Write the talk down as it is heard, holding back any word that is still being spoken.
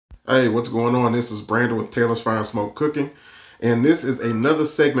Hey, what's going on? This is Brandon with Taylorsfiresmoke Cooking, and this is another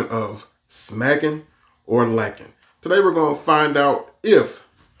segment of Smackin or Lackin. Today we're going to find out if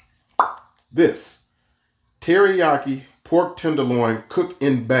this teriyaki pork tenderloin cooked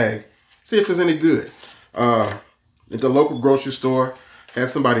in bag, see if it's any good. At the local grocery store, had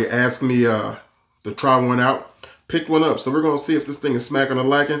somebody ask me to try one out, picked one up. So we're going to see if this thing is smacking or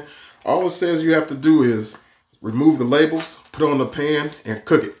lacking. All it says you have to do is remove the labels, put it on the pan, and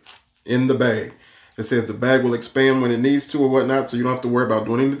cook it in the bag. It says the bag will expand when it needs to or whatnot, so you don't have to worry about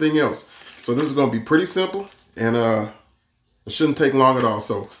doing anything else. So this is going to be pretty simple, and it shouldn't take long at all.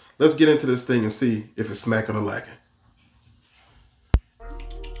 So let's get into this thing and see if it's smacking or lacking.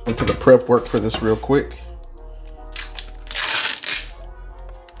 Into the prep work for this real quick.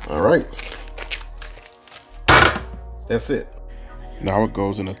 All right. That's it. Now it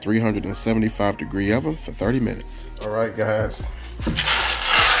goes in a 375-degree oven for 30 minutes. All right, guys.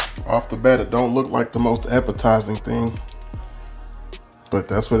 Off the bat, it don't look like the most appetizing thing, but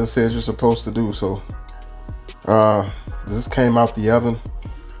that's what it says you're supposed to do. So this came out the oven.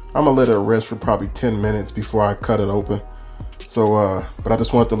 I'm gonna let it rest for probably 10 minutes before I cut it open. So but I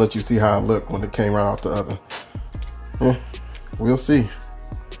just wanted to let you see how it looked when it came right off the oven. Yeah, we'll see.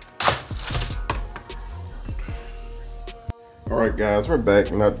 All right, guys, we're back,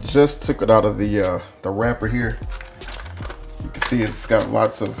 and I just took it out of the wrapper here. You can see it's got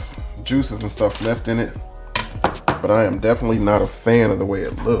lots of juices and stuff left in it, but I am definitely not a fan of the way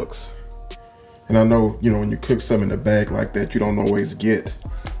it looks. And I know, you know, when you cook something in a bag like that, you don't always get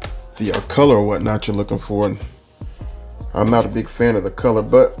the color or whatnot you're looking for. And I'm not a big fan of the color,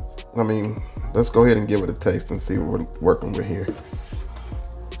 but I mean, let's go ahead and give it a taste and see what we're working with here.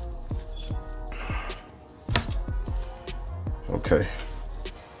 Okay,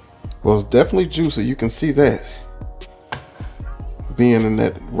 well, it's definitely juicy. You can see that being in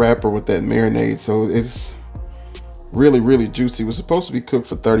that wrapper with that marinade. So it's really juicy. It was supposed to be cooked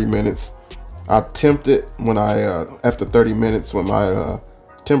for 30 minutes. I temped it when after 30 minutes with my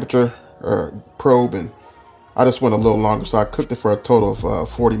temperature probe, and I just went a little longer. So I cooked it for a total of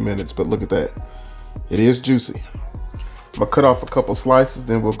 40 minutes, but look at that. It is juicy. I'm gonna cut off a couple slices,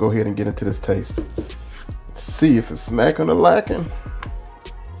 then we'll go ahead and get into this taste. Let's see if it's smacking or lacking.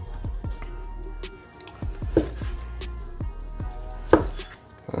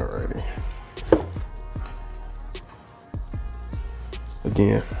 Alrighty.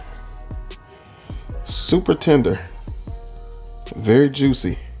 Again, super tender, very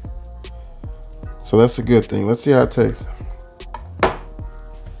juicy. So that's a good thing. Let's see how it tastes. All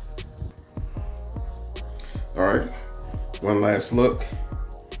right, one last look.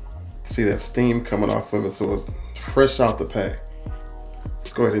 See that steam coming off of it, so it's fresh out the pack.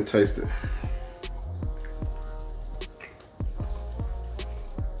 Let's go ahead and taste it.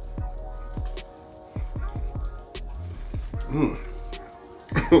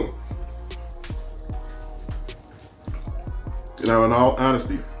 You know, in all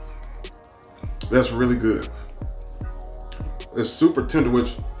honesty, that's really good. It's super tender,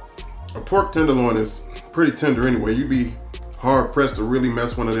 which a pork tenderloin is pretty tender anyway. You'd be hard pressed to really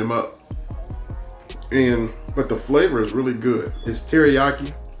mess one of them up. But the flavor is really good. It's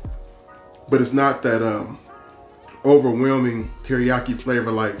teriyaki, but it's not that overwhelming teriyaki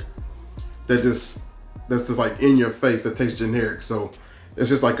flavor like that's just like in your face, that tastes generic. So it's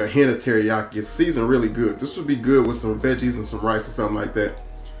just like a hint of teriyaki. It's seasoned really good. This would be good with some veggies and some rice or something like that.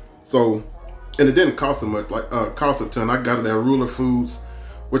 So, and it didn't cost so much, like cost a ton. I got it at Ruler Foods,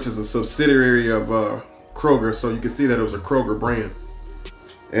 which is a subsidiary of Kroger. So you can see that it was a Kroger brand.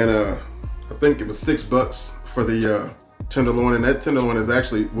 And I think it was $6 for the tenderloin, and that tenderloin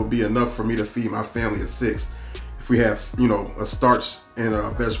will be enough for me to feed my family of 6 if we have, you know, a starch and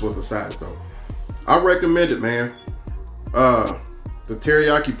vegetables aside. So I recommend it, man. The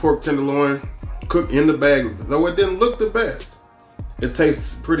teriyaki pork tenderloin cooked in the bag, though it didn't look the best, it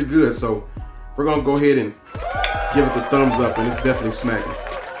tastes pretty good. So we're gonna go ahead and give it the thumbs up, and it's definitely smacking.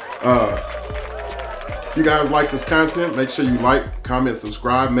 If you guys like this content, make sure you like, comment,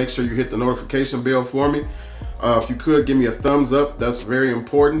 subscribe. Make sure you hit the notification bell for me. If you could, give me a thumbs up. That's very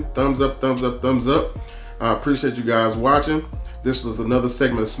important. Thumbs up, thumbs up, thumbs up. I appreciate you guys watching. This was another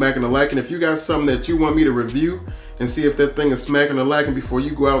segment of Smackin or Lackin. If you got something that you want me to review and see if that thing is smacking or lacking before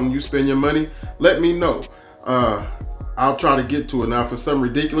you go out and you spend your money, let me know. I'll try to get to it. Now, if it's something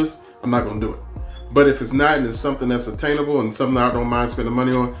ridiculous, I'm not gonna do it. But if it's not, and it's something that's attainable and something I don't mind spending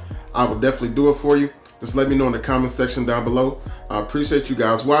money on, I will definitely do it for you. Just let me know in the comment section down below. I appreciate you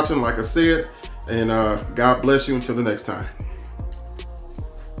guys watching, like I said, and God bless you until the next time.